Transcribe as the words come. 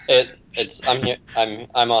It's I'm here.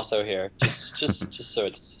 I'm also here. Just so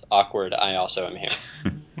it's awkward. I also am here.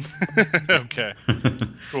 Okay,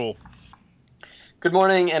 cool. Good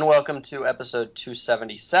morning and welcome to episode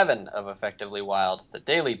 277 of Effectively Wild, the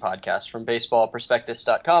daily podcast from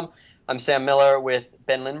baseballprospectus.com. I'm Sam Miller with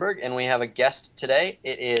Ben Lindbergh, and we have a guest today.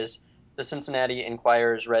 It is the Cincinnati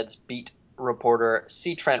Enquirer's Reds beat reporter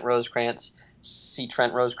C. Trent Rosecrans. C.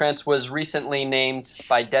 Trent Rosecrans was recently named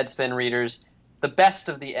by Deadspin readers the best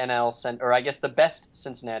of the NL, or I guess the best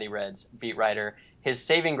Cincinnati Reds beat writer. His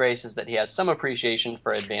saving grace is that he has some appreciation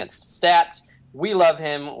for advanced stats. We love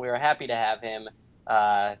him. We are happy to have him.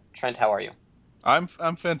 Trent, how are you? I'm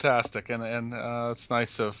fantastic, and it's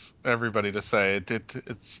nice of everybody to say it.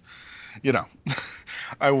 It's you know,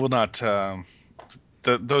 I will not.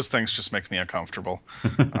 Those things just make me uncomfortable.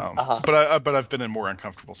 Uh-huh. But I've been in more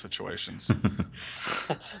uncomfortable situations.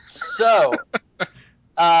 So,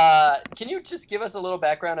 can you just give us a little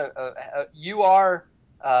background? You are,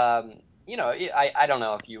 I don't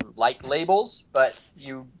know if you like labels, but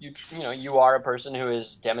you are a person who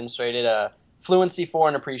has demonstrated a fluency for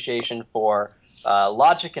and appreciation for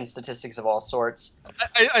logic and statistics of all sorts.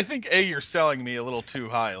 I think you're selling me a little too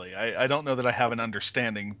highly. I don't know that I have an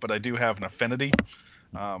understanding, but I do have an affinity.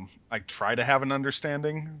 I try to have an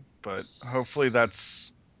understanding, but hopefully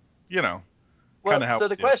that's you know kind Well, of how so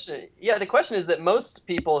we do. the question is that most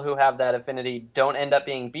people who have that affinity don't end up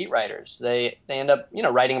being beat writers. They end up,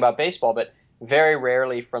 writing about baseball, but very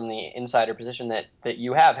rarely from the insider position that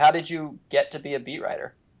you have. How did you get to be a beat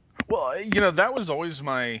writer? Well, that was always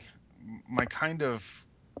my kind of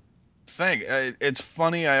thing. It's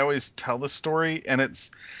funny. I always tell the story, and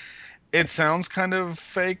it sounds kind of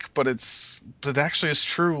fake, but it actually is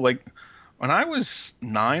true. Like when I was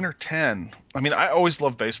 9 or 10, I mean, I always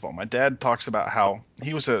loved baseball. My dad talks about how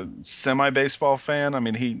he was a semi-baseball fan. I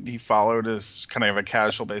mean, he followed as kind of a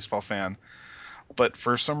casual baseball fan, but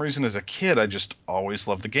for some reason, as a kid, I just always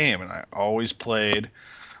loved the game, and I always played.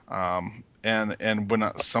 And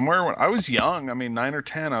somewhere when I was young, I mean, 9 or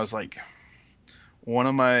 10, I was like one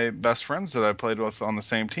of my best friends that I played with on the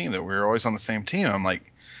same team, that we were always on the same team. I'm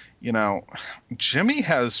like, you know, Jimmy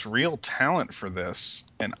has real talent for this,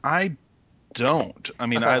 and I don't. I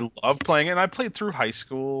mean, I love playing it, and I played through high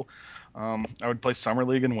school. I would play summer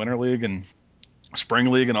league and winter league and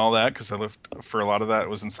spring league and all that because I lived for a lot of that. It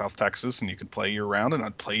was in South Texas, and you could play year round, and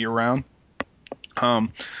I'd play year round.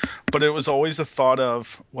 Um, but it was always a thought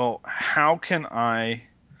of, well, how can I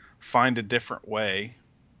find a different way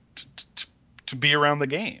to, to, to be around the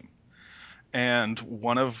game? And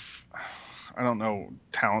one of, I don't know,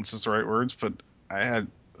 talents is the right words, but I had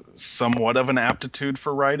somewhat of an aptitude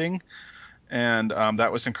for writing, and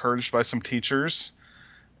that was encouraged by some teachers.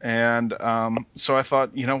 And so I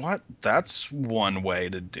thought, you know what, that's one way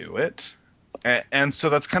to do it. And so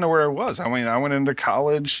that's kind of where I was. I mean, I went into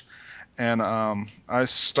college, and I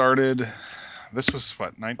started. This was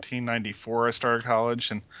what 1994. I started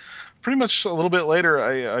college, and pretty much a little bit later,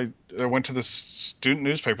 I went to this student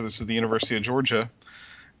newspaper. This is the University of Georgia,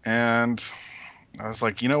 and I was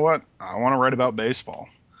like, you know what? I want to write about baseball.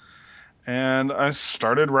 And I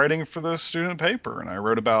started writing for the student paper, and I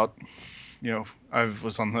wrote about, I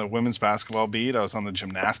was on the women's basketball beat, I was on the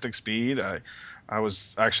gymnastics beat, I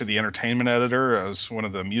was actually the entertainment editor, I was one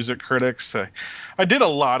of the music critics. I did a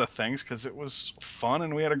lot of things because it was fun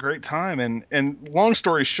and we had a great time. And long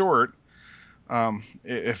story short,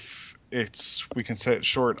 if it's we can say it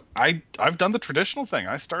short, I've done the traditional thing.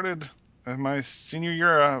 I started in my senior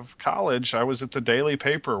year of college. I was at the daily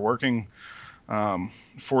paper working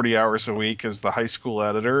 40 hours a week as the high school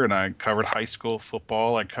editor, and I covered high school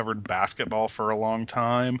football. I covered basketball for a long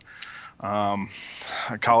time, um,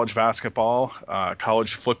 college basketball,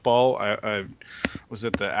 college football. I was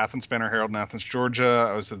at the Athens Banner Herald in Athens, Georgia.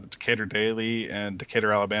 I was at the Decatur Daily in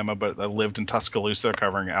Decatur, Alabama, but I lived in Tuscaloosa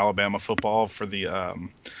covering Alabama football for the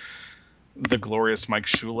glorious Mike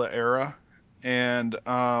Shula era. And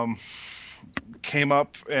came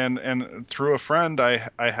up and through a friend, I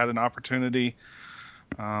had an opportunity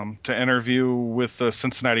to interview with the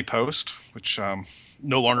Cincinnati Post, which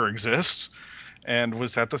no longer exists, and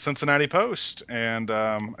was at the Cincinnati Post. And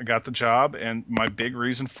I got the job. And my big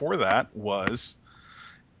reason for that was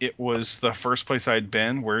it was the first place I'd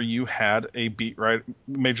been where you had a beat writer,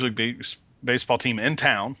 Major League Baseball team in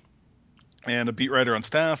town, and a beat writer on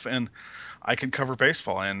staff, and I could cover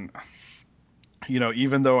baseball. And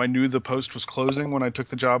even though I knew the Post was closing when I took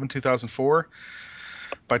the job in 2004,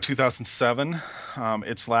 by 2007,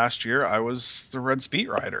 its last year, I was the Reds beat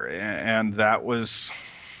writer, and that was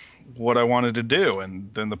what I wanted to do.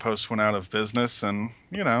 And then the Post went out of business, and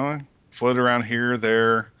I floated around here,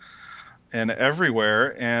 there, and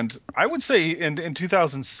everywhere. And I would say in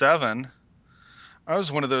 2007, I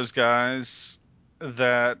was one of those guys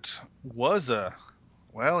that was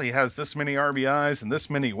he has this many RBIs and this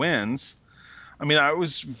many wins. I mean, I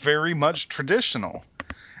was very much traditional.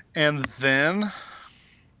 And then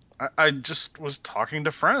I just was talking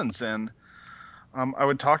to friends, and I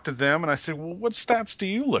would talk to them, and I said, "Well, what stats do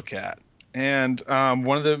you look at?" And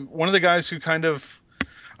one of the guys who kind of,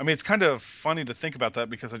 I mean, it's kind of funny to think about that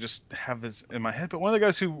because I just have this in my head. But one of the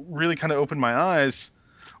guys who really kind of opened my eyes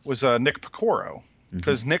was Nick Picoro, Hmm.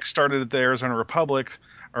 because Nick started at the Arizona Republic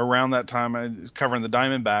around that time. I was covering the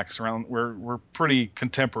Diamondbacks around. We're pretty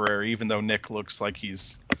contemporary, even though Nick looks like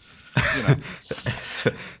he's, you know,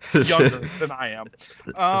 younger than I am.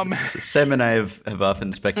 Um, Sam and I have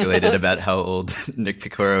often speculated about how old Nick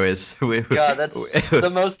Picoro is. God, that's the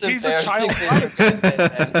most he's a embarrassing child thing to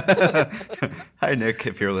admit, man. Hi, Nick,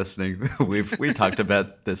 if you're listening. We talked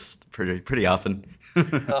about this pretty often.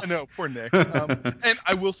 I know, poor Nick. And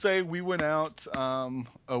I will say, we went out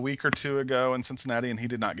a week or two ago in Cincinnati, and he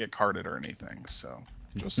did not get carded or anything. So,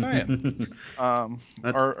 just saying. Um,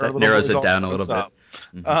 our That little narrows boy's it all down a little grown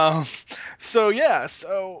bit. up. Um, so yeah,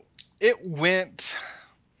 so it went.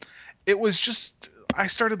 It was just, I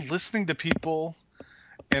started listening to people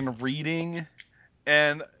and reading,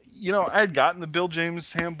 and I had gotten the Bill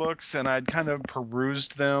James handbooks and I'd kind of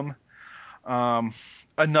perused them. Um,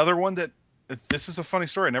 Another one that, this is a funny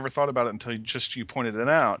story. I never thought about it until you pointed it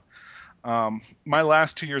out. My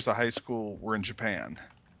last 2 years of high school were in Japan.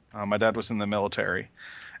 My dad was in the military,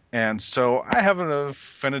 and so I have an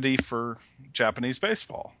affinity for Japanese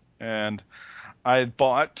baseball. And I had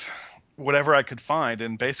bought whatever I could find,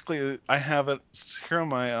 and basically I have it here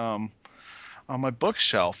on my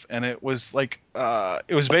bookshelf, and it was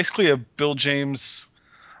basically a Bill James,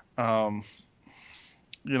 um,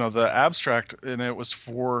 the abstract, and it was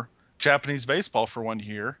for Japanese baseball for 1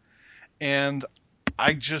 year. And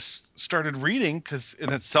I just started reading,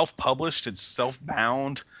 and it's self-published, it's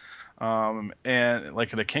self-bound, and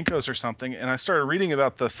like at a Kinko's or something. And I started reading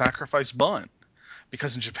about the sacrifice bunt,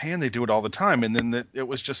 because in Japan they do it all the time. And then it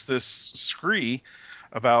was just this scree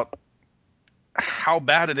about how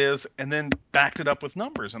bad it is, and then backed it up with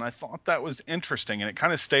numbers. And I thought that was interesting, and it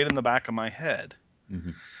kind of stayed in the back of my head.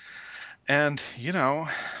 Hmm. And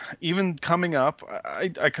even coming up,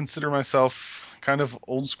 I consider myself kind of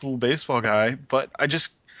old school baseball guy, but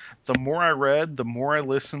the more I read, the more I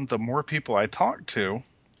listened, the more people I talked to,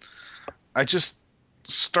 I just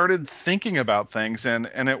started thinking about things. And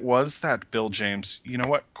it was that Bill James,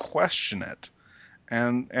 question it.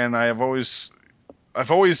 And I've always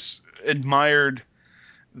admired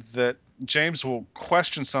that James will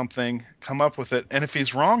question something, come up with it, and if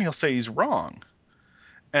he's wrong, he'll say he's wrong.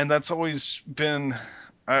 And that's always been,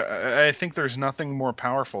 I think there's nothing more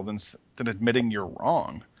powerful than admitting you're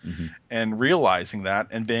wrong Hmm. and realizing that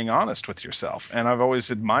and being honest with yourself. And I've always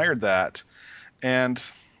admired that. And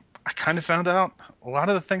I kind of found out a lot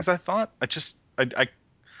of the things I thought,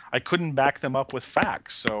 I couldn't back them up with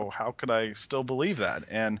facts. So how could I still believe that?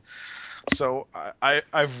 And so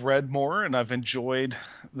I've read more, and I've enjoyed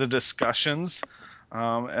the discussions,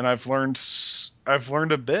 and I've learned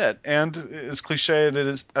a bit. And as cliche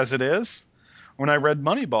as it is, when I read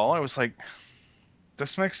Moneyball, I was like,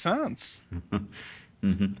 this makes sense.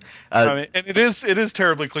 Hmm. I mean, and it is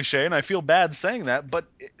terribly cliche, and I feel bad saying that, but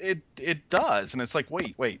it does. And it's like,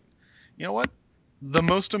 wait, you know what? The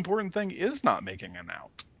most important thing is not making an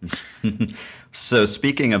out. So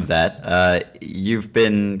speaking of that, you've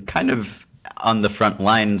been kind of on the front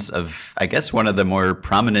lines of, I guess, one of the more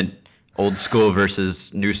prominent old school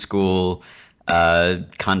versus new school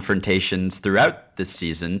confrontations throughout this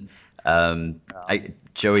season.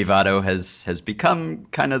 Joey Votto has become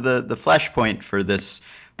kind of the flashpoint for this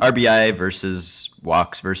RBI versus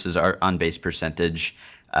walks versus on base percentage.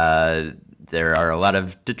 There are a lot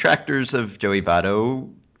of detractors of Joey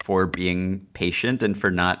Votto for being patient and for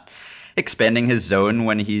not expanding his zone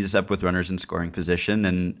when he's up with runners in scoring position,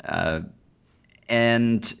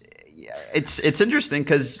 and it's interesting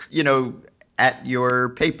because at your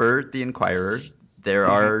paper, The Inquirer, there Mhm.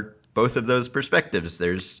 are both of those perspectives.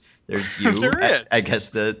 There's you, There I is. guess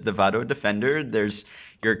the Votto defender. There's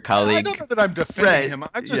your I don't colleague, know that I'm defending right? him.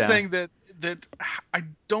 I'm just Yeah. saying that I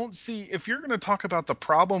don't see, if you're going to talk about the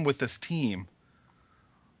problem with this team,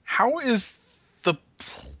 how is the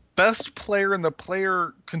best player and the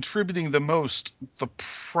player contributing the most the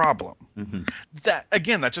problem? Hmm. That,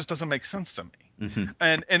 again, that just doesn't make sense to me. Hmm.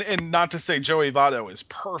 And not to say Joey Votto is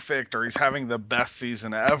perfect or he's having the best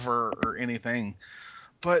season ever or anything,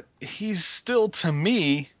 but he's still, to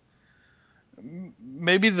me,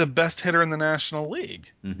 maybe the best hitter in the National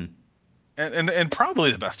League. Hmm. and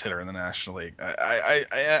probably the best hitter in the National League.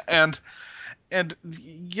 And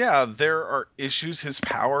yeah, there are issues. His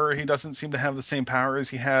power, he doesn't seem to have the same power as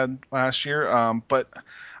he had last year. But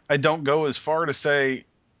I don't go as far to say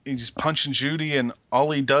he's punching Judy and all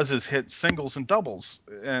he does is hit singles and doubles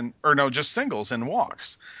or no, just singles and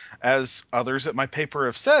walks, as others at my paper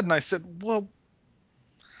have said. And I said, well,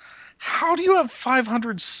 how do you have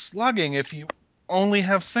 500 slugging if you only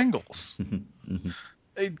have singles?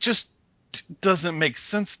 It just doesn't make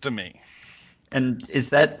sense to me. And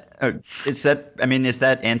I mean, is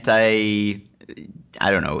that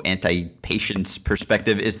I don't know, anti-patient's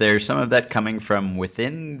perspective? Is there some of that coming from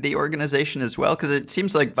within the organization as well? Because it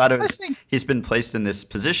seems like I think he's been placed in this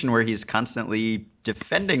position where he's constantly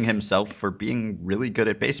defending himself for being really good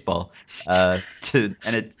at baseball. And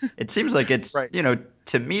it seems like it's, right.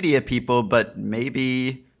 to media people, but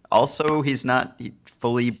maybe also he's not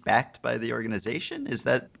fully backed by the organization. Is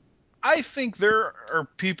that? I think there are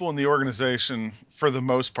people in the organization, for the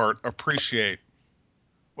most part, appreciate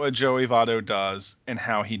what Joey Votto does and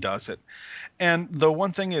how he does it. And the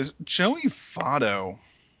one thing is, Joey Votto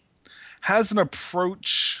has an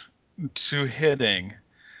approach to hitting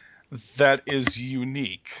that is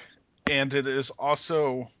unique. And it is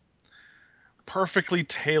also perfectly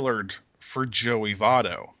tailored for Joey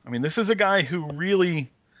Votto. I mean, this is a guy who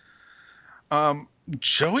really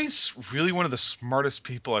Joey's really one of the smartest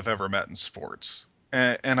people I've ever met in sports,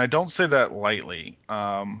 and I don't say that lightly.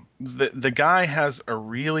 The guy has a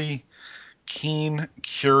really keen,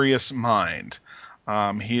 curious mind.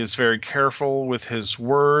 He is very careful with his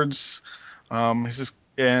words,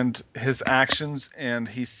 and his actions, and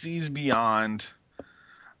he sees beyond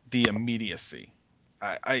the immediacy.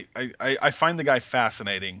 I find the guy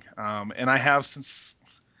fascinating, and I have since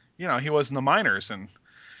he was in the minors, and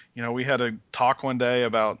we had a talk one day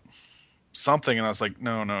about something, and I was like,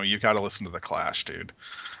 no, you got to listen to the Clash, dude,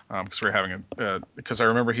 because we're having because I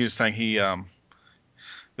remember he was saying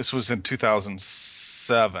this was in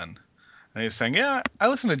 2007, and he was saying, yeah, I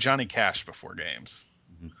listen to Johnny Cash before games,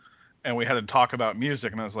 and we had to talk about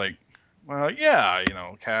music, and I was like, well, yeah,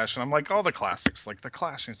 Cash, and I'm like, all the classics, like the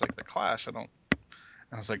Clash, and he's like, the Clash, I don't,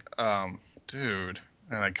 and I was like, dude,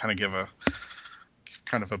 and I kind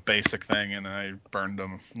of a basic thing, and I burned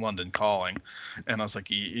him London Calling, and I was like,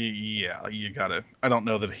 yeah, you gotta. I don't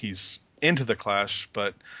know that he's into the Clash,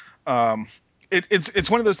 but um, it's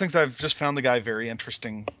one of those things. I've just found the guy very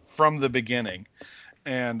interesting from the beginning,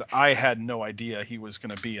 and I had no idea he was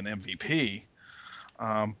going to be an MVP.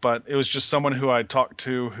 But it was just someone who I talked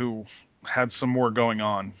to who had some more going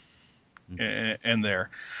on in there.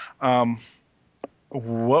 Um,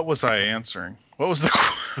 what was I answering? What was the?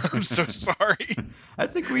 I'm so sorry. I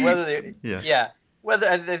think Whether the yeah. yeah, whether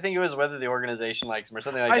I think it was whether the organization likes him or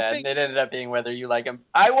something like I that, and think it ended up being whether you like him.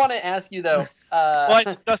 I want to ask you though. Well, I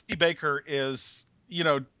think Dusty Baker is,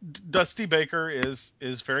 Dusty Baker is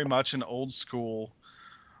very much an old school.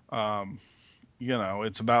 Um,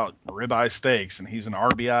 it's about ribeye steaks, and he's an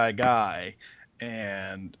RBI guy,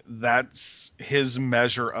 and that's his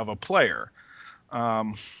measure of a player.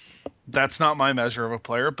 Um, that's not my measure of a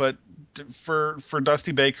player, but for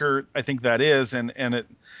Dusty Baker, I think that is, and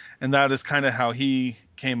that is kind of how he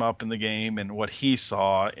came up in the game and what he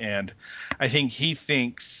saw, and I think he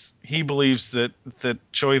believes that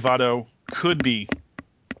Joey Votto could be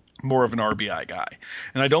more of an RBI guy,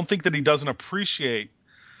 and I don't think that he doesn't appreciate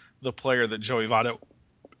the player that Joey Votto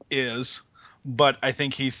is, but I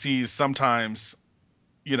think he sees sometimes,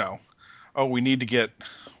 you know, oh, we need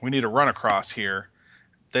a run across here.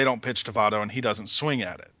 They don't pitch to Votto, and he doesn't swing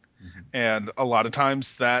at it. And a lot of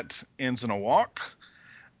times that ends in a walk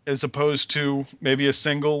as opposed to maybe a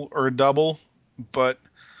single or a double. But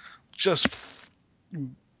just,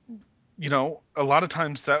 a lot of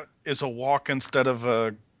times that is a walk instead of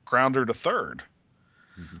a grounder to third.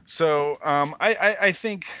 So I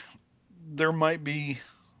think there might be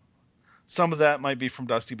some of that might be from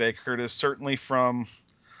Dusty Baker. It is certainly from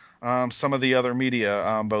some of the other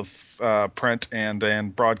media, both print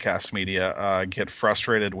and broadcast media, get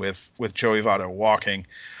frustrated with Joey Votto walking.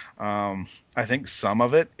 I think some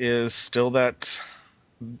of it is still that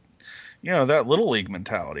little league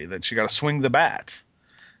mentality that you got to swing the bat,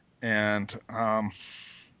 and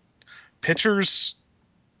pitchers,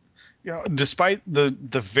 despite the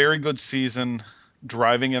very good season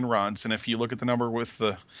driving in runs, and if you look at the number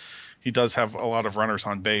he does have a lot of runners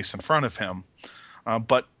on base in front of him,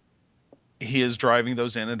 but he is driving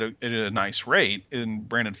those in at a nice rate in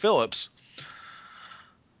Brandon Phillips.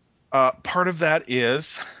 Part of that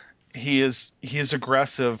is he is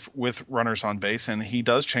aggressive with runners on base, and he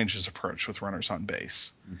does change his approach with runners on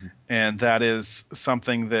base, and that is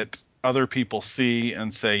something that other people see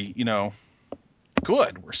and say,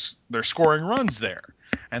 good, they're scoring runs there,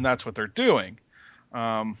 and that's what they're doing.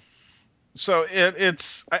 Um, so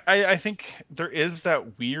I think there is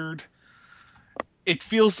that weird. It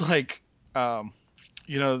feels like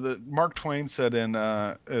the Mark Twain said in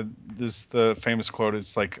this the famous quote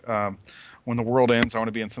is like when the world ends, I want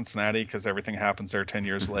to be in Cincinnati because everything happens there 10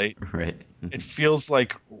 years late. Right. It feels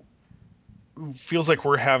like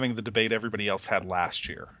we're having the debate everybody else had last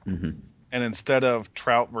year. Mm-hmm. And instead of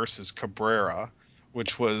Trout versus Cabrera,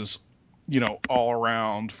 which was, all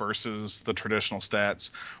around versus the traditional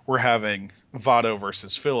stats, we're having Votto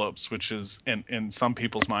versus Phillips, which is in some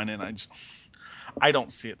people's mind, and I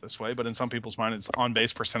don't see it this way, but in some people's mind, it's on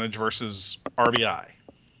base percentage versus RBI.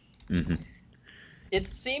 Mm-hmm. It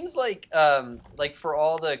seems like for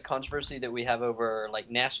all the controversy that we have over like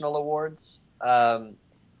national awards,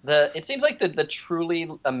 it seems like the truly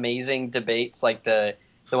amazing debates, like the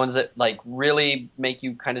ones that like really make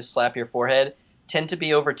you kind of slap your forehead, tend to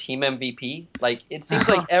be over team MVP. Like it seems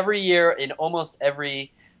like every year in almost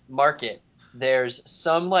every market, there's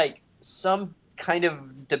some kind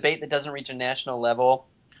of debate that doesn't reach a national level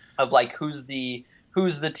of like who's the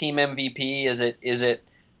team MVP? Is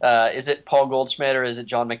it Paul Goldschmidt or is it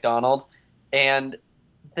John McDonald? And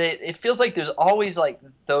it feels like there's always like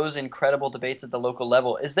those incredible debates at the local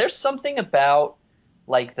level. Is there something about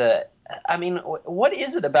like I mean, what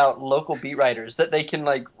is it about local beat writers that they can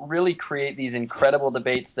like really create these incredible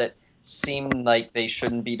debates that seem like they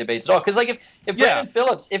shouldn't be debates at all? Because like if Yeah. Brandon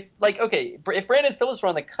Phillips, if Brandon Phillips were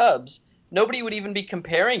on the Cubs, nobody would even be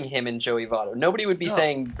comparing him and Joey Votto. Nobody would be No.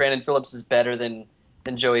 saying Brandon Phillips is better than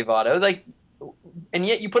Joey Votto. Like, and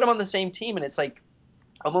yet you put them on the same team, and it's like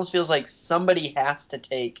almost feels like somebody has to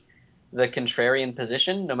take the contrarian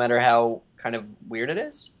position, no matter how kind of weird it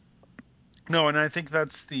is. No, and I think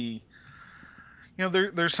that's there's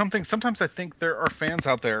something. Sometimes I think there are fans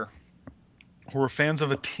out there who are fans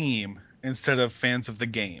of a team instead of fans of the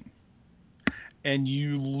game, and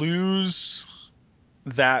you lose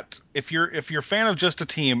that if you're a fan of just a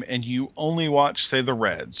team and you only watch, say, the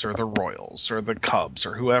Reds or the Royals or the Cubs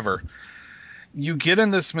or whoever, you get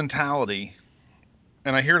in this mentality,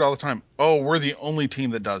 and I hear it all the time. Oh, we're the only team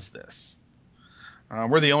that does this.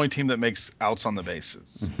 We're the only team that makes outs on the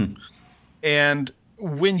bases. And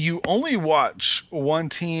when you only watch one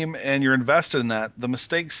team and you're invested in that, the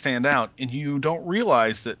mistakes stand out, and you don't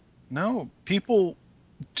realize that no, people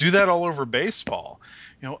do that all over baseball.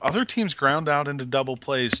 Other teams ground out into double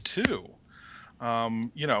plays too.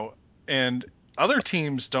 Um, you know, and other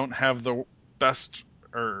teams don't have the best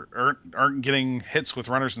or aren't getting hits with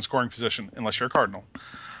runners in scoring position unless you're a Cardinal.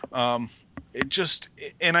 Um, it just,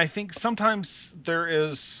 and I think sometimes there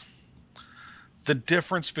is the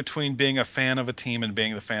difference between being a fan of a team and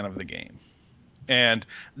being the fan of the game. And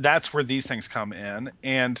that's where these things come in.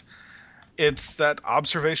 And it's that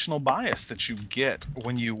observational bias that you get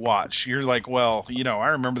when you watch. You're like, well, I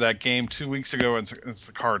remember that game 2 weeks ago. It's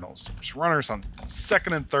the Cardinals. There's runners on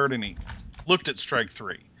second and third, and he looked at strike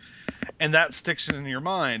three. And that sticks in your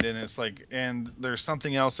mind. And it's like, and there's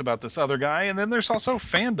something else about this other guy. And then there's also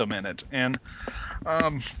fandom in it. And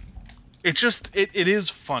um, it is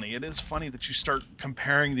funny. It is funny that you start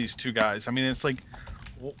comparing these two guys. I mean, it's like,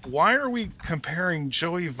 why are we comparing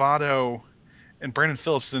Joey Votto and Brandon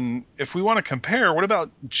Phillips? And if we want to compare, what about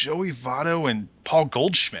Joey Votto and Paul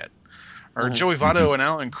Goldschmidt, or Mm-hmm. Joey Votto and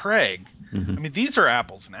Alan Craig? Mm-hmm. I mean, these are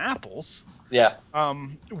apples and apples. Yeah.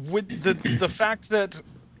 With the fact that,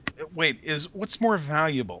 wait, is what's more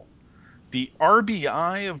valuable, the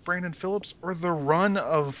RBI of Brandon Phillips or the run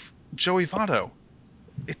of Joey Votto?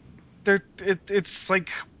 It, it's like,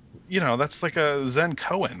 that's like a Zen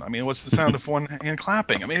koan. I mean, what's the sound of one hand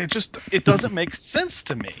clapping? I mean, it doesn't make sense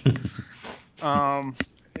to me. Um,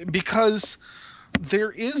 because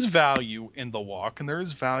there is value in the walk and there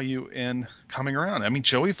is value in coming around. I mean,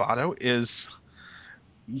 Joey Votto is,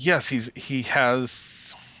 yes, he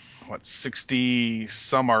has what, 60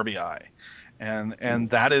 some RBI, and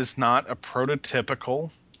that is not a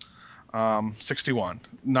prototypical 61,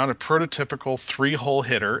 not a prototypical three-hole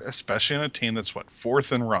hitter, especially in a team that's what,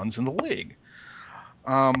 fourth in runs in the league.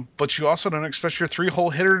 But you also don't expect your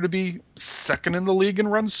three-hole hitter to be second in the league in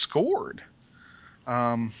runs scored.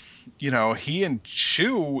 Um, he and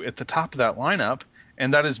Chu at the top of that lineup,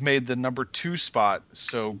 and that has made the number two spot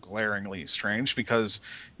so glaringly strange because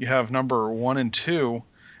you have number one and two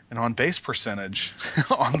and on base percentage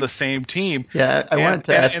on the same team. Yeah, I wanted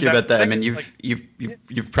to ask And you that's about the that. I thing. mean, It's like,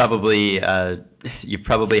 you've probably you've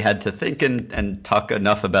probably had to think and talk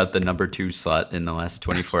enough about the number 2 slot in the last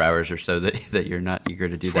 24 hours or so that you're not eager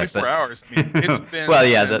to do that. 24 But hours. I mean, it's been well,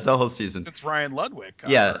 yeah, the whole season. since Ryan Ludwig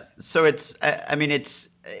got Yeah, hurt. so I mean it's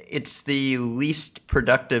the least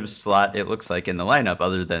productive slot it looks like in the lineup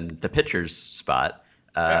other than the pitcher's spot,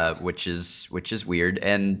 Yeah. which is weird.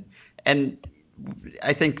 And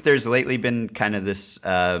I think there's lately been kind of this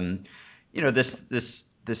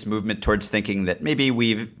this movement towards thinking that maybe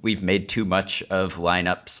we've made too much of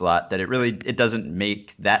lineup slot, that it doesn't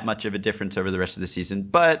make that much of a difference over the rest of the season.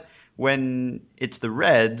 But when it's the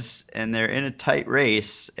Reds and they're in a tight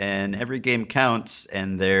race and every game counts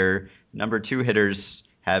and their number 2 hitters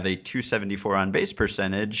have a 274 on base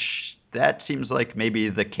percentage, that seems like maybe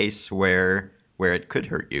the case where it could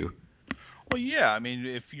hurt you. Well, yeah. I mean,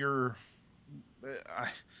 if you're, I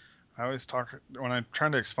always talk when I'm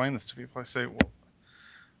trying to explain this to people. I say, well,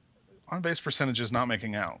 on base percentage is not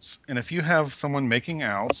making outs, and if you have someone making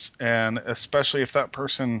outs, and especially if that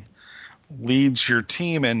person leads your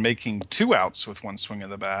team in making 2 outs with one swing of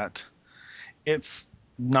the bat, it's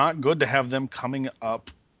not good to have them coming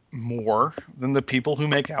up more than the people who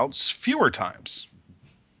make outs fewer times.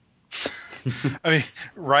 I mean, It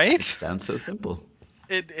right? sounds so simple.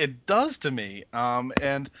 It does to me.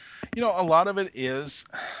 And a lot of it is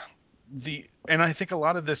and I think a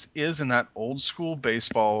lot of this is in that old school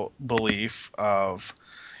baseball belief of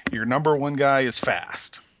your number 1 guy is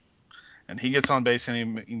fast and he gets on base any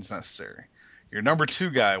means necessary. Your number 2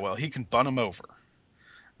 guy, well, he can bunt him over.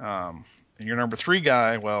 And your number 3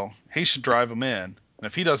 guy, well, he should drive him in. And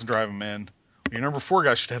if he doesn't drive him in, your number 4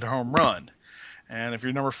 guy should hit a home run. And if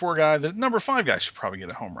you're number 4 guy, the number 5 guy should probably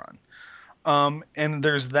get a home run. And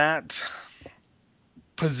there's that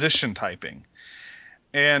position typing.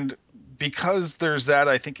 And because there's that,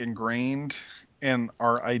 I think, ingrained in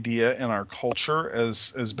our idea and our culture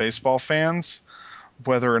as baseball fans,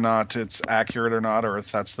 whether or not it's accurate or not, or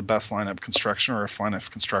if that's the best lineup construction, or if lineup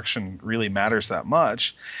construction really matters that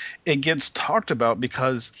much, it gets talked about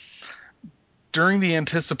because during the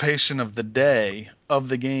anticipation of the day of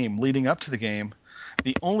the game, leading up to the game,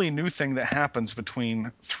 the only new thing that happens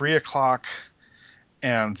between 3 o'clock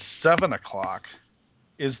and 7 o'clock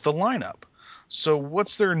is the lineup. So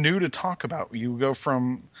what's there new to talk about? You go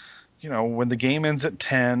from, when the game ends at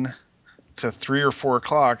 10 to 3 or 4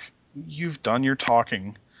 o'clock, you've done your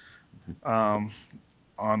talking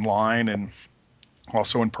online and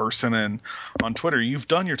also in person and on Twitter. You've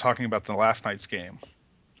done your talking about the last night's game.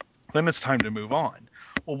 Then it's time to move on.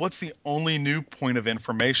 Well, what's the only new point of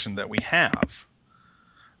information that we have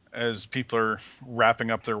as people are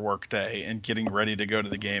wrapping up their workday and getting ready to go to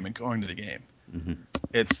the game and going to the game? Mm-hmm.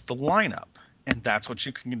 It's the lineup, and that's what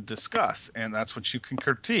you can discuss, and that's what you can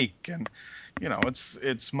critique. And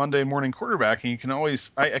it's Monday morning quarterback, and you can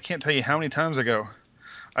always I can't tell you how many times I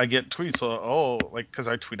get tweets, like, because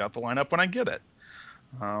I tweet out the lineup when I get it.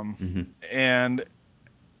 Mm-hmm. And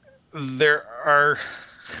there are,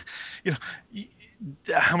 you know,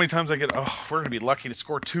 how many times I get, we're going to be lucky to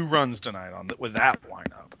score 2 runs tonight with that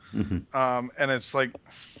lineup. Mm-hmm. And it's like,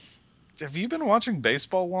 have you been watching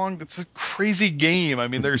baseball long? It's a crazy game. I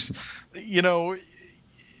mean, there's, the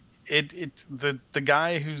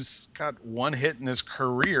guy who's got 1 hit in his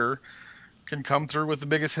career can come through with the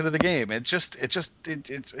biggest hit of the game.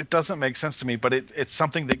 It doesn't make sense to me, but it's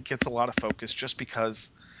something that gets a lot of focus just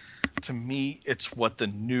because, to me, it's what the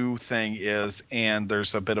new thing is, and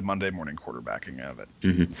there's a bit of Monday morning quarterbacking of it.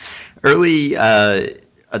 Mm-hmm. Early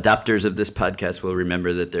adopters of this podcast will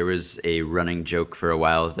remember that there was a running joke for a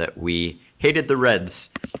while that we hated the Reds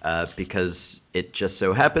because it just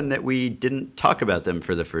so happened that we didn't talk about them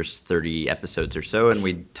for the first 30 episodes or so, and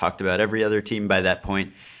we talked about every other team by that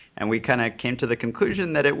point, and we kind of came to the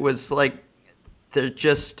conclusion that it was like they're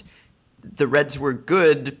just the Reds were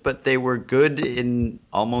good, but they were good in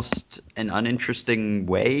almost an uninteresting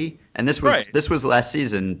way. And Right. this was last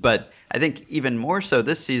season, but I think even more so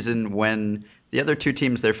this season when the other 2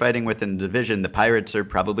 teams they're fighting with in the division, the Pirates are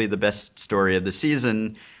probably the best story of the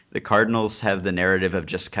season. The Cardinals have the narrative of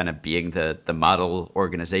just kind of being the model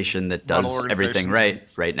organization that Model does everything organization.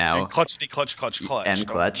 right And now. clutchity clutch, clutch, clutch. And Don't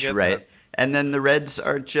clutch, forget that. right? And then the Reds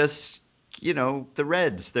are just, the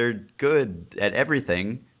Reds. They're good at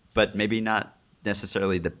everything, but maybe not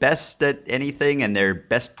necessarily the best at anything. And their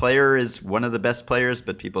best player is one of the best players,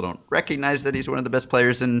 but people don't recognize that he's one of the best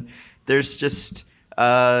players. And there's just,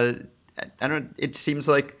 I don't. It seems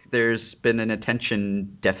like there's been an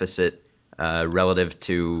attention deficit relative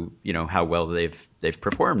to how well they've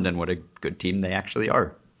performed and what a good team they actually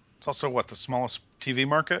are. It's also the smallest TV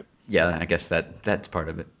market. Yeah, I guess that's part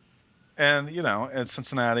of it. And, it's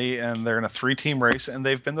Cincinnati, and they're in a 3-team race, and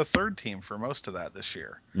they've been the third team for most of that this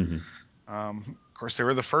year. Mm-hmm. Of course, they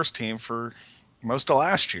were the first team for most of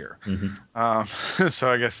last year. Mm-hmm.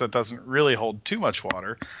 So I guess that doesn't really hold too much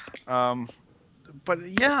water. But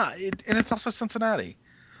yeah, and it's also Cincinnati.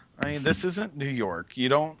 I mean, this isn't New York.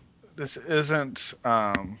 This isn't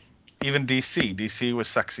even DC. DC was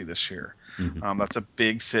sexy this year. Mm-hmm. That's a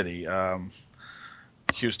big city.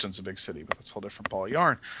 Houston's a big city, but that's a whole different ball of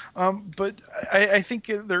yarn. But I think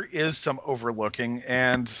there is some overlooking,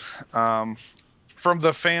 and from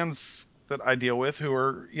the fans that I deal with, who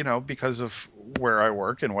are, because of where I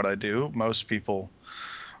work and what I do, most people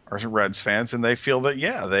are Reds fans, and they feel that,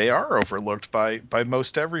 yeah, they are overlooked by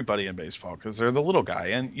most everybody in baseball because they're the little guy,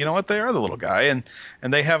 and you know what, they are the little guy, and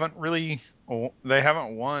they haven't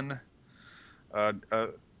won. Uh, uh,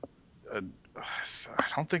 uh, I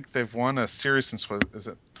don't think they've won a series since, what is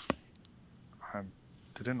it? They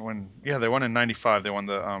didn't win. Yeah, they won in '95. They won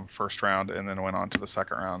the first round and then went on to the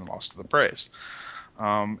second round and lost to the Braves.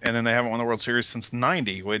 And then they haven't won the World Series since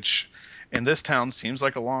 '90, which in this town seems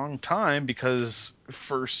like a long time because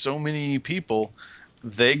for so many people,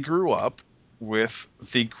 they grew up with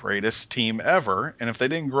the greatest team ever. And if they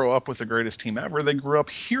didn't grow up with the greatest team ever, they grew up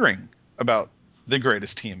hearing about the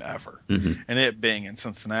greatest team ever, Mm-hmm. and it being in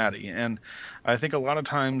Cincinnati. And I think a lot of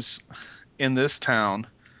times in this town,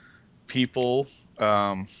 people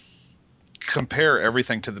um, compare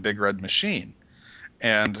everything to the Big Red Machine.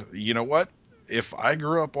 And you know what? If I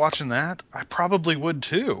grew up watching that, I probably would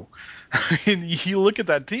too. And you look at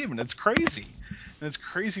that team, and it's crazy. And it's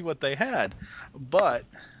crazy what they had. But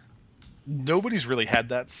nobody's really had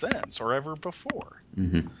that since or ever before.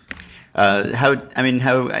 Mm-hmm.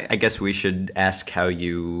 I guess we should ask how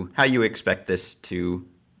you expect this to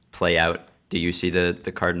play out. Do you see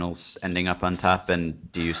the Cardinals ending up on top,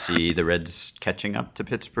 and do you see the Reds catching up to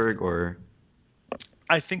Pittsburgh, or?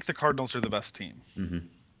 I think the Cardinals are the best team.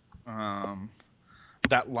 Mm-hmm. Um,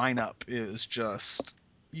 that lineup is just,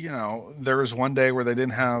 there was one day where they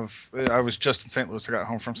didn't have. I was just in St. Louis. I got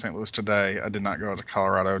home from St. Louis today. I did not go to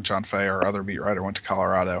Colorado. John Fay, our other beat writer, went to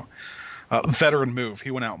Colorado. Veteran move.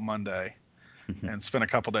 He went out Monday and spent a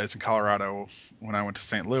couple days in Colorado when I went to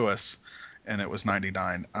St. Louis, and it was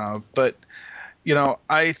 99. But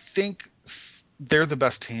I think they're the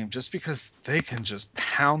best team just because they can just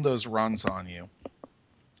pound those runs on you,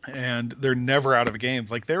 and they're never out of a game.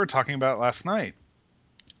 Like they were talking about last night.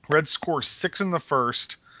 Reds score 6 in the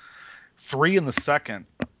first, 3 in the second,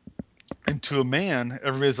 and to a man,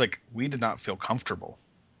 everybody's like, we did not feel comfortable.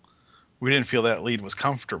 We didn't feel that lead was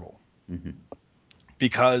comfortable Mm-hmm.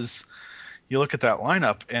 because you look at that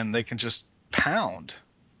lineup and they can just pound.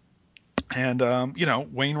 And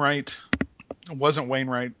Wainwright wasn't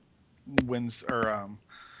Wainwright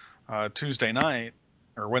Tuesday night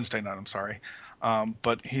or Wednesday night. I'm sorry,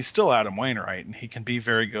 but he's still Adam Wainwright, and he can be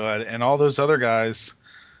very good. And all those other guys,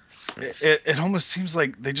 it almost seems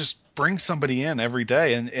like they just bring somebody in every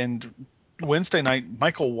day. And Wednesday night,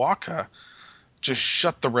 Michael Wacha just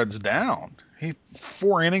shut the Reds down. He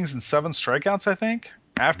 4 innings and 7 strikeouts, I think.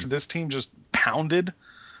 After this team just pounded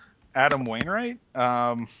Adam Wainwright.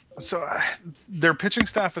 Their pitching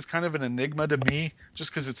staff is kind of an enigma to me,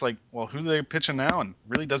 just because it's like, well, who are they pitching now? And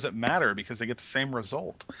really doesn't matter because they get the same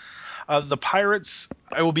result. The Pirates,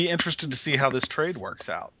 I will be interested to see how this trade works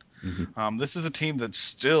out. Mm-hmm. This is a team that's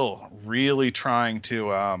still really trying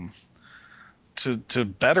to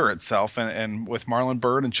better itself, and with Marlon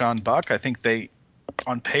Byrd and John Buck, I think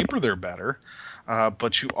on paper they're better,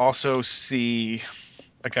 but you also see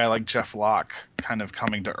a guy like Jeff Locke kind of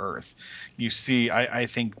coming to earth. You see, I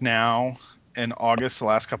think now in August, the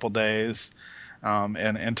last couple days, and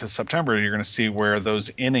into September, you're going to see where those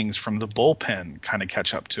innings from the bullpen kind of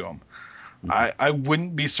catch up to them. Mm-hmm. I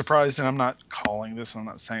wouldn't be surprised, and I'm not calling this, I'm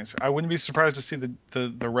not saying this, I wouldn't be surprised to see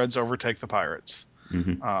the Reds overtake the Pirates.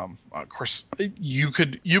 Mm-hmm. Of course, you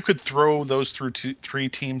could throw those through 3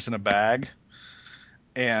 teams in a bag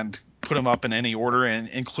and put them up in any order, and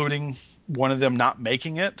including one of them not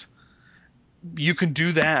making it. You can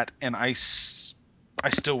do that, and I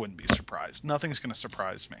still wouldn't be surprised. Nothing's going to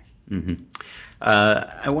surprise me. Mm-hmm.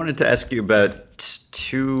 I wanted to ask you about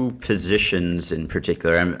two positions in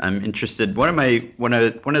particular. I'm interested. One of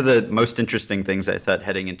the most interesting things I thought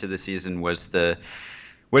heading into the season was the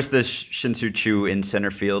Shin-Soo Choo in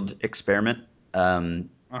center field experiment.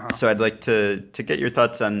 Uh-huh. So I'd like to get your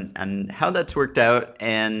thoughts on how that's worked out,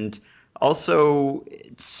 and also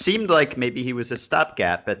it seemed like maybe he was a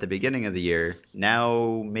stopgap at the beginning of the year.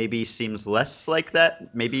 Now maybe seems less like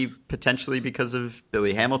that. Maybe potentially because of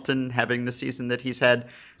Billy Hamilton having the season that he's had.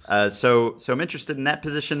 So I'm interested in that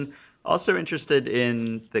position. Also interested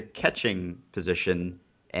in the catching position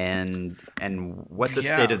and what the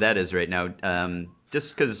state Yeah. of that is right now.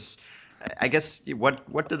 Just because I guess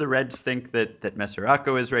what do the Reds think that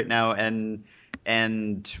Mesoraco is right now, and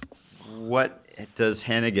what does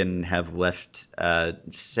Hannigan have left?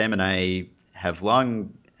 Sam and I have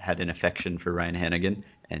long had an affection for Ryan Hannigan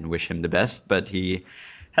and wish him the best, but he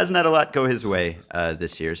hasn't had a lot go his way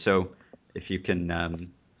this year. So if you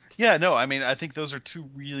can. Yeah, no, I mean, I think those are two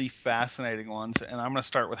really fascinating ones, and I'm going to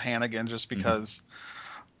start with Hannigan just Mhm, because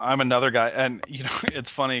I'm another guy, and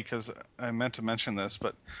it's funny because I meant to mention this,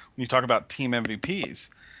 but when you talk about team MVPs,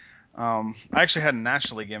 I actually had a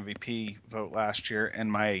National League MVP vote last year,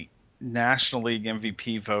 and my National League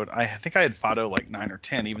MVP vote, I think I had Votto like 9 or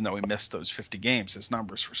 10, even though he missed those 50 games. His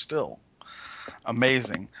numbers were still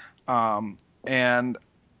amazing. And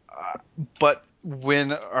but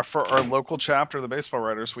when for our local chapter, the Baseball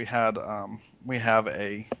Writers, we have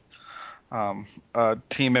a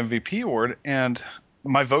team MVP award, and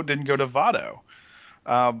my vote didn't go to Votto,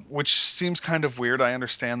 which seems kind of weird. I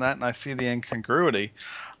understand that, and I see the incongruity.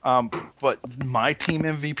 But my team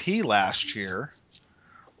MVP last year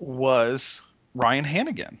was Ryan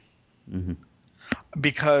Hannigan mhm,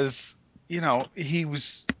 because he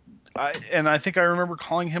was, and I think I remember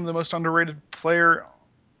calling him the most underrated player,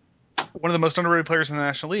 one of the most underrated players in the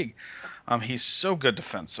National League. He's so good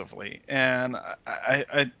defensively, and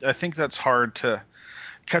I think that's hard to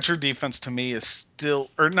catcher defense to me is still,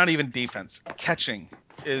 or not even defense, catching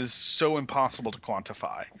is so impossible to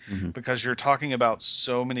quantify mhm. because you're talking about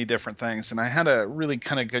so many different things. And I had a really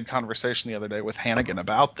kind of good conversation the other day with Hannigan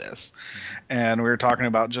about this, and we were talking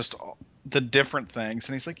about just the different things.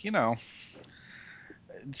 And he's like,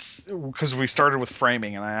 it's because we started with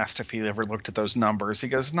framing, and I asked if he ever looked at those numbers. He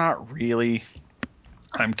goes, not really.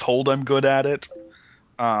 I'm told I'm good at it,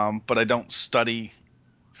 but I don't study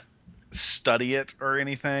it or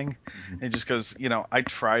anything. Mhm. It just goes, I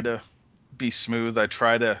try to be smooth. I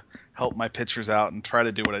try to help my pitchers out and try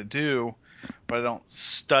to do what I do, but I don't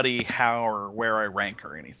study how or where I rank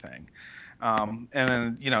or anything. And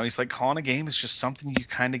then he's like, calling a game is just something you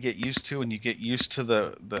kind of get used to, and you get used to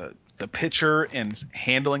the pitcher and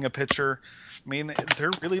handling a pitcher. I mean,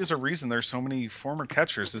 there really is a reason there's so many former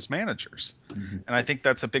catchers as managers, Mhm. and I think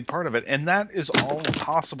that's a big part of it. And that is all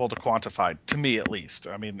impossible to quantify, to me at least.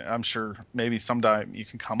 I mean, I'm sure maybe sometime you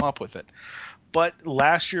can come up with it. But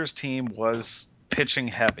last year's team was pitching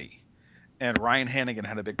heavy, and Ryan Hannigan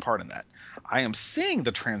had a big part in that. I am seeing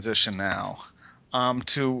the transition now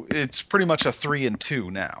to it's pretty much a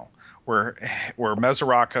 3-2 now, where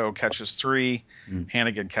Mesoraco catches three, Mhm.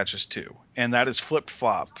 Hannigan catches two, and that is flip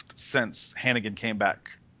flopped since Hannigan came back,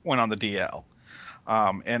 went on the DL,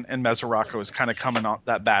 and Mesoraco is kind of coming on.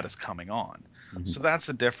 That bat is coming on, Mhm. so that's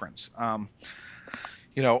the difference.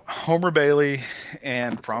 Homer Bailey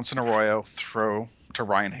and Bronson Arroyo throw to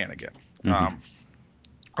Ryan Hannigan. Mhm. Um,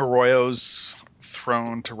 Arroyo's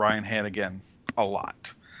thrown to Ryan Hannigan a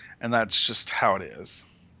lot, and that's just how it is.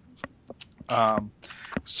 Um,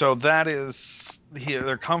 so that is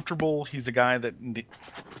they're comfortable. He's a guy that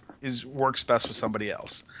is works best with somebody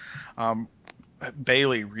else. Um,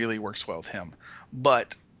 Bailey really works well with him,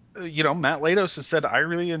 but Matt Latos has said I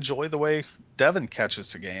really enjoy the way Devin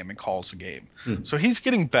catches a game and calls a game. Mhm. So he's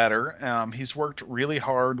getting better. He's worked really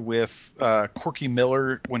hard with Corky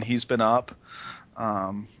Miller when he's been up,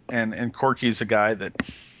 and Corky's a guy that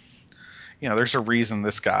there's a reason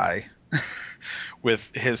this guy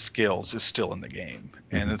with his skills is still in the game,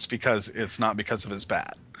 and Mhm. it's not because of his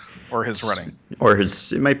bat or his It's- running Or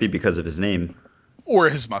it might be because of his name. or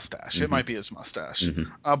his mustache. It Mhm. might be his mustache.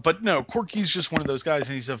 Mhm. But no, Corky's just one of those guys,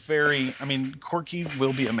 and he's I mean, Corky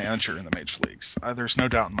will be a manager in the major leagues. There's no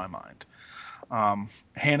doubt in my mind.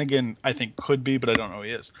 Hannigan, I think, could be, but I don't know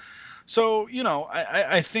he is. So,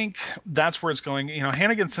 I think that's where it's going.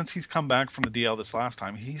 Hannigan, since he's come back from the DL this last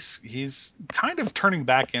time, he's kind of turning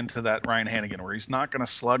back into that Ryan Hannigan where he's not going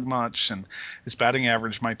to slug much and his batting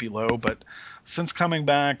average might be low. But since coming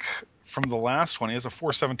back from the last one, he has a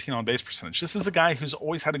 417 on base percentage. This is a guy who's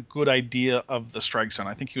always had a good idea of the strike zone.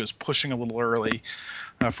 I think he was pushing a little early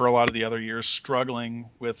for a lot of the other years, struggling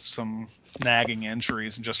with some nagging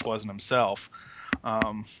injuries and just wasn't himself.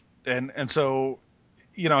 Um, and so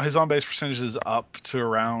his on base percentage is up to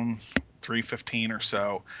around 315 or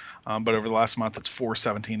so, but over the last month it's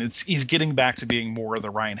 417. He's getting back to being more of the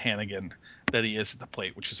Ryan Hannigan that he is at the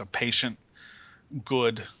plate, which is a patient,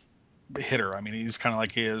 good hitter. I mean, he's kind of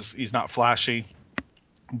like he is. He's not flashy,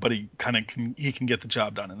 but he can get the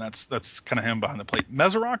job done, and that's kind of him behind the plate.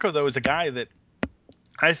 Mesoraco though is a guy that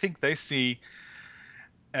I think they see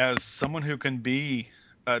as someone who can be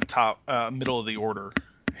a top middle of the order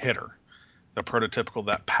hitter, the prototypical,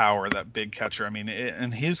 that power, that big catcher. I mean,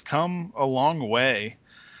 and he's come a long way.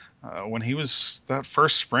 When he was that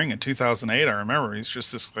first spring in 2008, I remember he's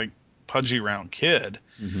just this like pudgy round kid,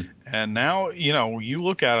 Hmm. and now you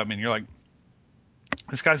look at him and you're like,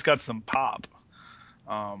 this guy's got some pop.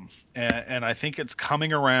 And I think it's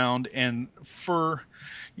coming around. And for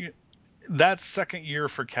you, that second year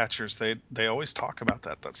for catchers, they always talk about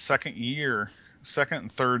that second year, second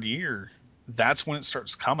and third year. That's when it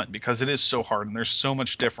starts coming because it is so hard and there's so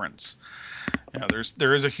much difference.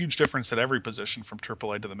 There is a huge difference at every position from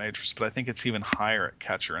AAA to the majors, but I think it's even higher at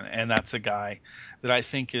catcher, and that's a guy that I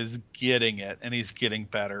think is getting it, and he's getting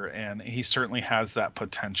better, and he certainly has that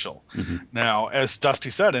potential. Hmm. Now, as Dusty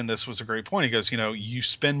said, and this was a great point, he goes, you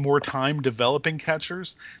spend more time developing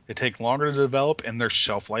catchers, they take longer to develop, and their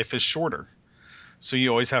shelf life is shorter. So you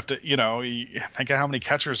always have to, you think of how many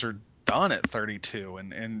catchers are done at 32,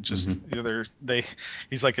 and just Hmm.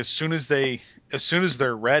 he's like, as soon as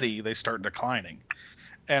they're ready, they start declining.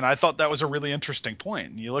 And I thought that was a really interesting point.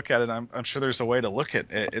 And you look at it, I'm sure there's a way to look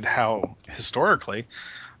at how historically,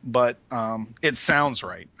 but it sounds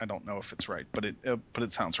right. I don't know if it's right, but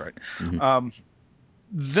it sounds right. Hmm. Um,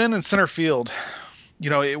 then in center field,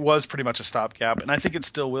 it was pretty much a stopgap, and I think it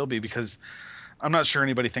still will be because I'm not sure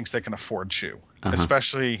anybody thinks they can afford Chu, Uh-huh.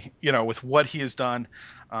 especially with what he has done.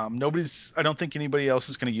 I don't think anybody else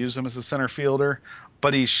is going to use him as a center fielder,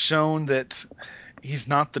 but he's shown that he's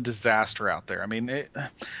not the disaster out there. I mean,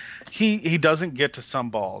 he doesn't get to some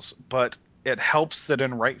balls, but it helps that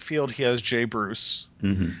in right field he has Jay Bruce,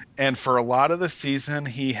 Hmm. and for a lot of the season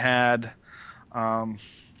he had, um,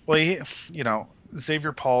 well,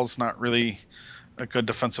 Xavier Paul's not really a good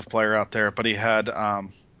defensive player out there, but he had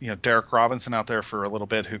Derek Robinson out there for a little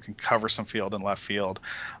bit who can cover some field and left field.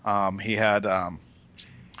 Um, he had um,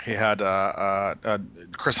 he had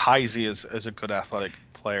Chris Heisey is a good athletic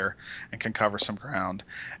player and can cover some ground.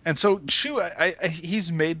 And so Chu,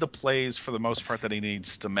 he's made the plays for the most part that he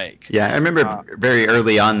needs to make. Yeah, I remember Uh, very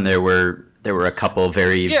early on there were a couple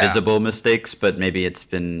very yeah, visible mistakes, but maybe it's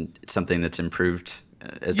been something that's improved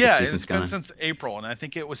as the yeah, season's it's been gone since April, and I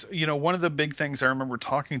think it was one of the big things I remember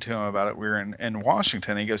talking to him about it. We were in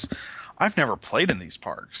Washington. He goes, "I've never played in these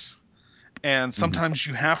parks." And on. Hmm. sometimes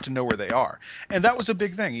you have to know where they are, and that was a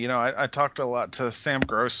big thing. I talked a lot to Sam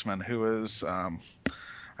Grossman, who is,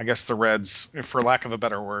 I guess, the Reds, for lack of a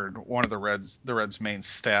better word, one of the Reds main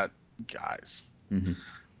stat guys. Hmm.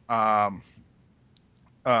 um,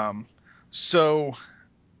 um, so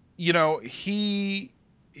he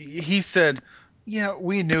said, yeah,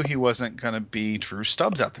 we knew he wasn't going to be Drew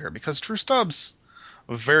Stubbs out there because Drew Stubbs,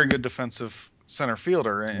 a very good defensive center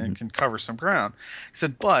fielder and Hmm. can cover some ground. He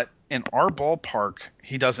said, but in our ballpark,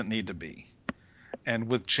 he doesn't need to be. And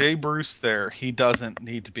with Jay Bruce there, he doesn't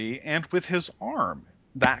need to be. And with his arm,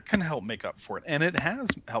 that can help make up for it. And it has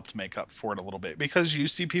helped make up for it a little bit because you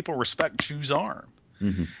see people respect Chu's arm.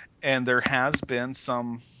 Hmm. And there has been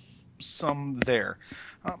some there.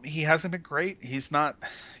 He hasn't been great. He's not,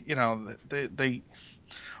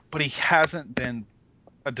 but he hasn't been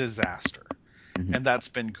a disaster, Hmm. and that's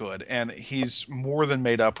been good. And he's more than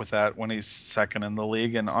made up with that when he's second in the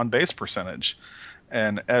league in on base percentage.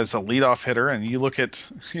 And as a leadoff hitter, and you look at,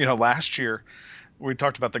 last year we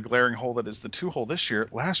talked about the glaring hole that is the two hole this year.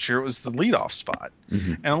 Last year it was the leadoff spot,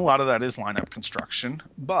 Hmm. and a lot of that is lineup construction.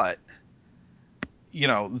 But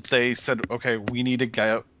they said, okay, we need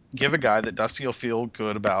to give a guy that Dusty will feel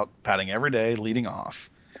good about batting every day, leading off.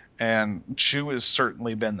 And Chu has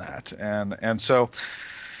certainly been that. And so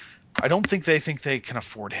I don't think they can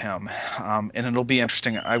afford him. And it'll be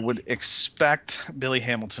interesting. I would expect Billy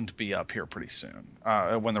Hamilton to be up here pretty soon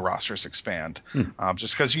when the rosters expand, Hmm.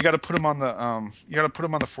 just because you got to put him on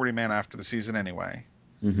the 40 man after the season anyway.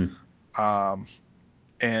 Hmm. Um,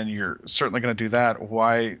 and you're certainly going to do that.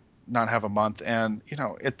 Why not have a month? And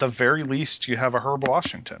at the very least, you have a Herb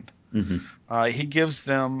Washington. Hmm. He gives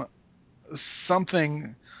them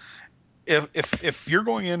something. If you're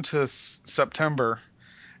going into September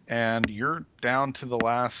and you're down to the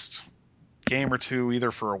last game or two,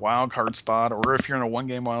 either for a wild card spot or if you're in a one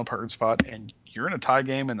game wild card spot and you're in a tie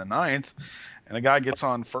game in the ninth, and a guy gets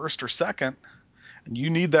on first or second, and you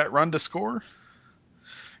need that run to score,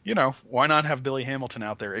 why not have Billy Hamilton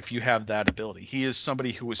out there if you have that ability? He is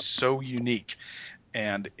somebody who is so unique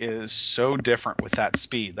and is so different with that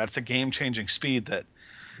speed. That's a game-changing speed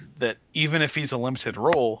that even if he's a limited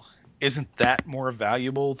role, isn't that more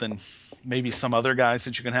valuable than maybe some other guys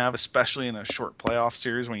that you can have, especially in a short playoff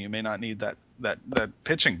series when you may not need that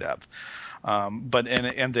pitching depth. But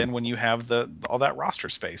and then when you have all that roster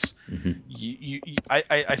space,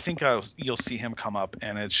 I think you'll see him come up,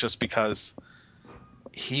 and it's just because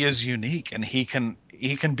he is unique and he can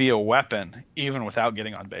be a weapon even without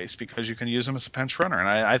getting on base, because you can use him as a pinch runner, and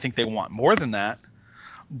I think they want more than that.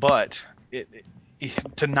 But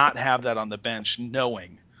to not have that on the bench,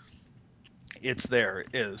 knowing it's there,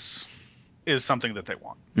 is something that they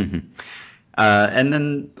want. And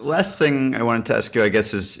then the last thing I wanted to ask you, I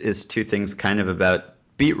guess, is two things kind of about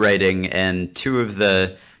beat writing, and two of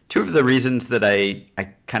the reasons that I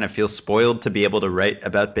kind of feel spoiled to be able to write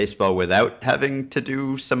about baseball without having to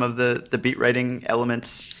do some of the beat writing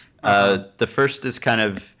elements. The first is kind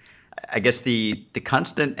of, I guess, the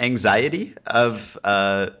constant anxiety of.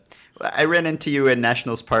 I ran into you in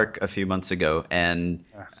Nationals Park a few months ago, and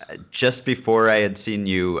just before I had seen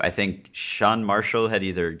you, I think Sean Marshall had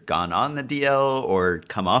either gone on the DL or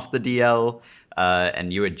come off the DL,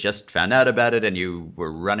 and you had just found out about it, and you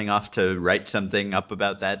were running off to write something up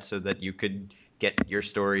about that so that you could get your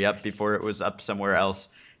story up before it was up somewhere else.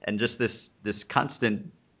 And just this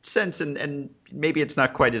constant sense, and maybe it's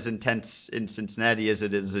not quite as intense in Cincinnati as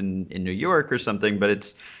it is in New York or something, but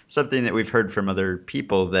it's something that we've heard from other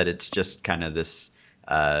people, that it's just kind of this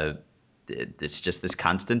it's just this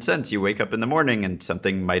constant sense. You wake up in the morning and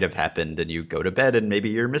something might have happened, and you go to bed and maybe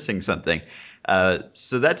you're missing something.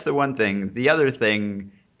 So that's the one thing. The other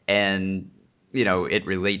thing, and it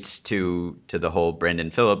relates to the whole Brandon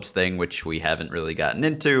Phillips thing, which we haven't really gotten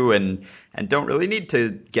into and don't really need to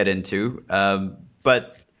get into.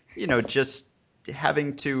 But just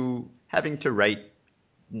having to write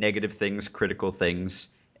negative things, critical things,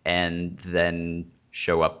 and then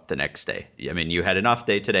show up the next day. I mean, you had an off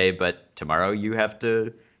day today, but tomorrow you have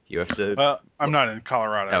to. Well, I'm not in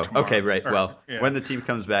Colorado Oh, tomorrow. okay, right. Well, Yeah. when the team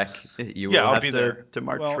comes back, you Yeah, will I'll have be to there. to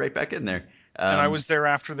march Well, right back in there. and I was there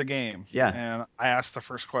after the game, Yeah. and I asked the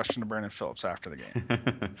first question to Brandon Phillips after the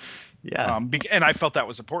game. Yeah. And I felt that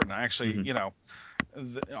was important. I actually, Mhm.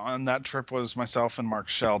 On that trip was myself and Mark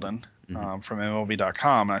Sheldon Mhm. from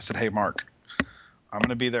MLB.com, and I said, "Hey, Mark, I'm going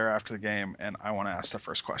to be there after the game, and I want to ask the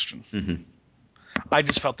first question." Mhm. I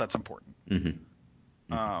just felt that's important. Mhm.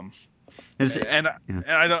 Mhm. Um, Is it? and Yeah.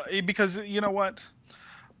 and I don't, because you know what,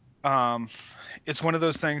 um, it's one of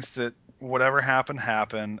those things that whatever happened.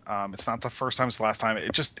 It's not the first time; it's the last time.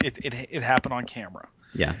 It happened on camera,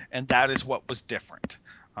 Yeah. and that is what was different.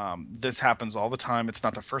 This happens all the time. It's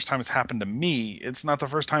not the first time it's happened to me. It's not the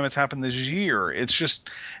first time it's happened this year. It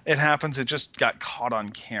happens. It just got caught on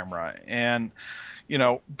camera, and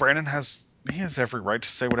Brandon has every right to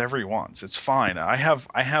say whatever he wants. It's fine. I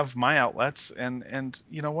have my outlets, and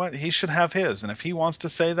you know what? He should have his. And if he wants to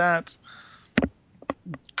say that,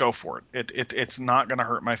 go for it. It's not going to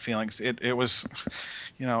hurt my feelings. It was,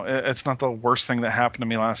 it's not the worst thing that happened to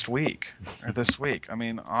me last week or this week. I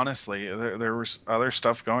mean, honestly, there was other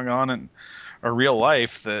stuff going on in a real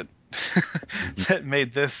life that Mhm. that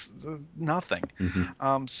made this nothing.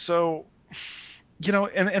 Mhm. So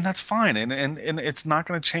and that's fine, and it's not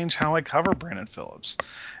going to change how I cover Brandon Phillips.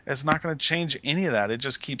 It's not going to change any of that. It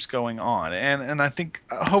just keeps going on, and I think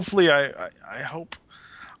hopefully I hope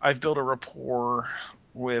I've built a rapport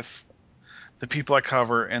with the people I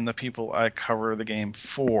cover and the people I cover the game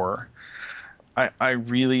for. I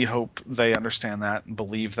really hope they understand that and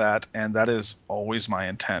believe that, and that is always my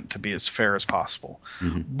intent, to be as fair as possible.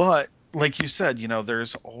 Mhm. But like you said,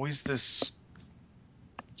 there's always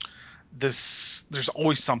there's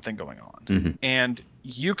always something going on, Mhm. and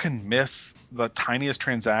you can miss the tiniest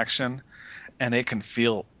transaction, and it can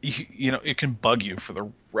feel it can bug you for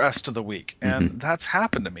the rest of the week, and Mhm. that's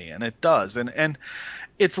happened to me, and it does, and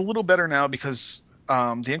it's a little better now because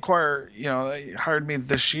the Inquirer, they hired me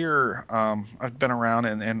this year. I've been around,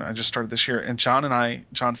 and I just started this year. And John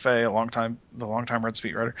Fay, the longtime Red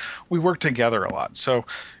Beat writer, we work together a lot. So,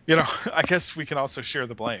 I guess we can also share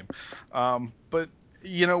the blame. But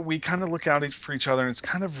we kind of look out for each other, and it's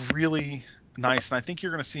kind of really nice. And I think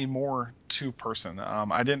you're going to see more two person.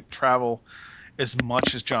 I didn't travel as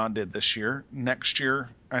much as John did this year. Next year,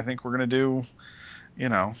 I think we're going to do, you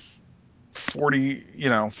know, 40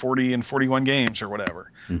 and 41 games or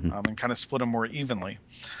whatever, Mhm. and kind of split them more evenly.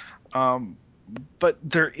 Um, but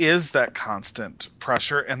there is that constant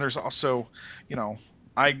pressure, and there's also,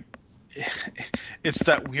 I, it's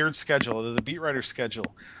that weird schedule, the beat writer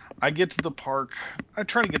schedule. I get to the park. I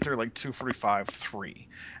try to get there like 2:45, 3.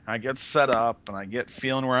 I get set up and I get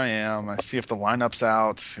feeling where I am. I see if the lineup's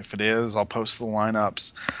out. If it is, I'll post the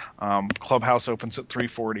lineups. Clubhouse opens at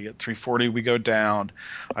 3:40. At 3:40, we go down.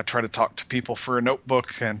 I try to talk to people for a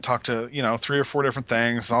notebook and talk to 3 or 4 different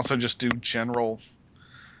things. Also, just do general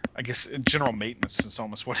I guess general maintenance is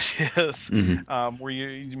almost what it is, where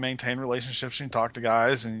you maintain relationships and you talk to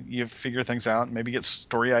guys and you figure things out and maybe get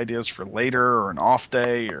story ideas for later or an off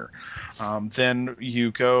day, or then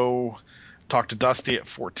you go talk to Dusty at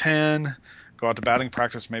 4:10, go out to batting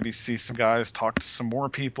practice, maybe see some guys, talk to some more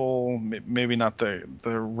people, maybe not the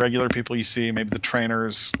regular people you see, maybe the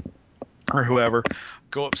trainers or whoever.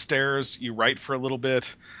 Go upstairs, you write for a little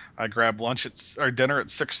bit. I grab lunch or dinner at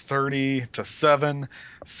 6:30 to 7.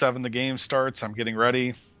 7 the game starts. I'm getting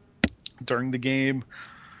ready. During the game,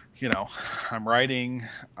 I'm writing,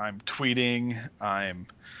 I'm tweeting, I'm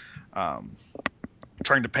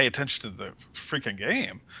trying to pay attention to the freaking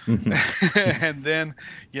game. And then,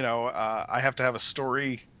 I have to have a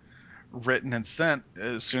story written and sent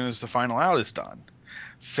as soon as the final out is done.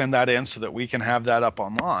 Send that in so that we can have that up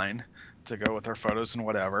online to go with our photos and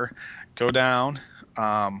whatever. Go down,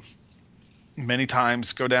 many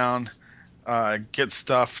times go down, get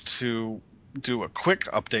stuff to do a quick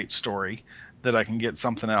update story that I can get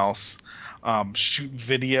something else, shoot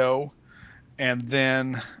video, and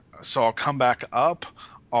then so I'll come back up,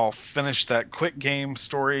 I'll finish that quick game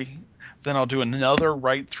story, then I'll do another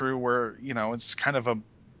write through where it's kind of a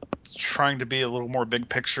trying to be a little more big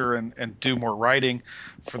picture and do more writing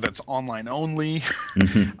for that's online only.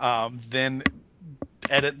 Then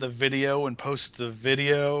edit the video and post the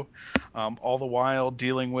video, all the while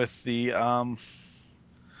dealing with the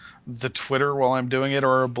Twitter while I'm doing it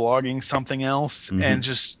or blogging something else, and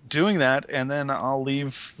just doing that. And then I'll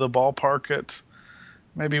leave the ballpark at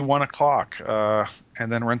maybe 1 o'clock,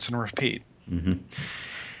 and then rinse and repeat.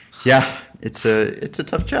 Yeah, it's a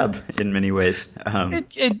tough job in many ways. Yeah,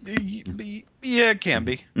 it can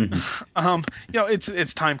be.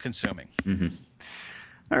 It's time consuming.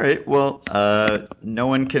 All right. Well, no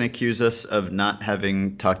one can accuse us of not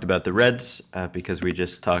having talked about the Reds because we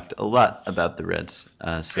just talked a lot about the Reds.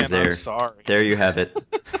 So And I'm sorry. there you have it.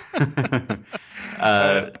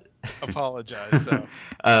 I apologize.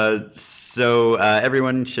 So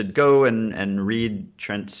everyone should go and read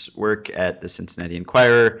Trent's work at the Cincinnati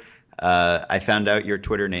Enquirer. I found out your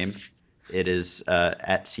Twitter name. It is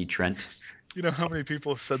at @ctrent. You know how many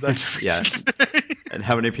people have said that to me Yeah. today? And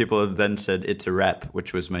how many people have then said it's a wrap,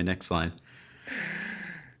 which was my next line.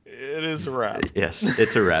 It is a wrap. Yes,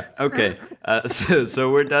 it's a wrap. Okay,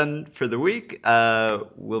 so we're done for the week.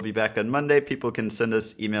 We'll be back on Monday. People can send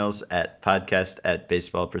us emails at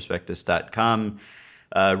podcast@baseballprospectus.com.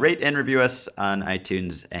 Rate and review us on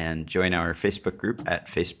iTunes and join our Facebook group at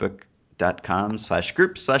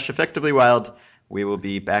facebook.com/group/effectivelywild. We will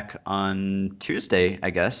be back on Tuesday, I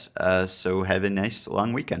guess. So have a nice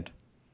long weekend.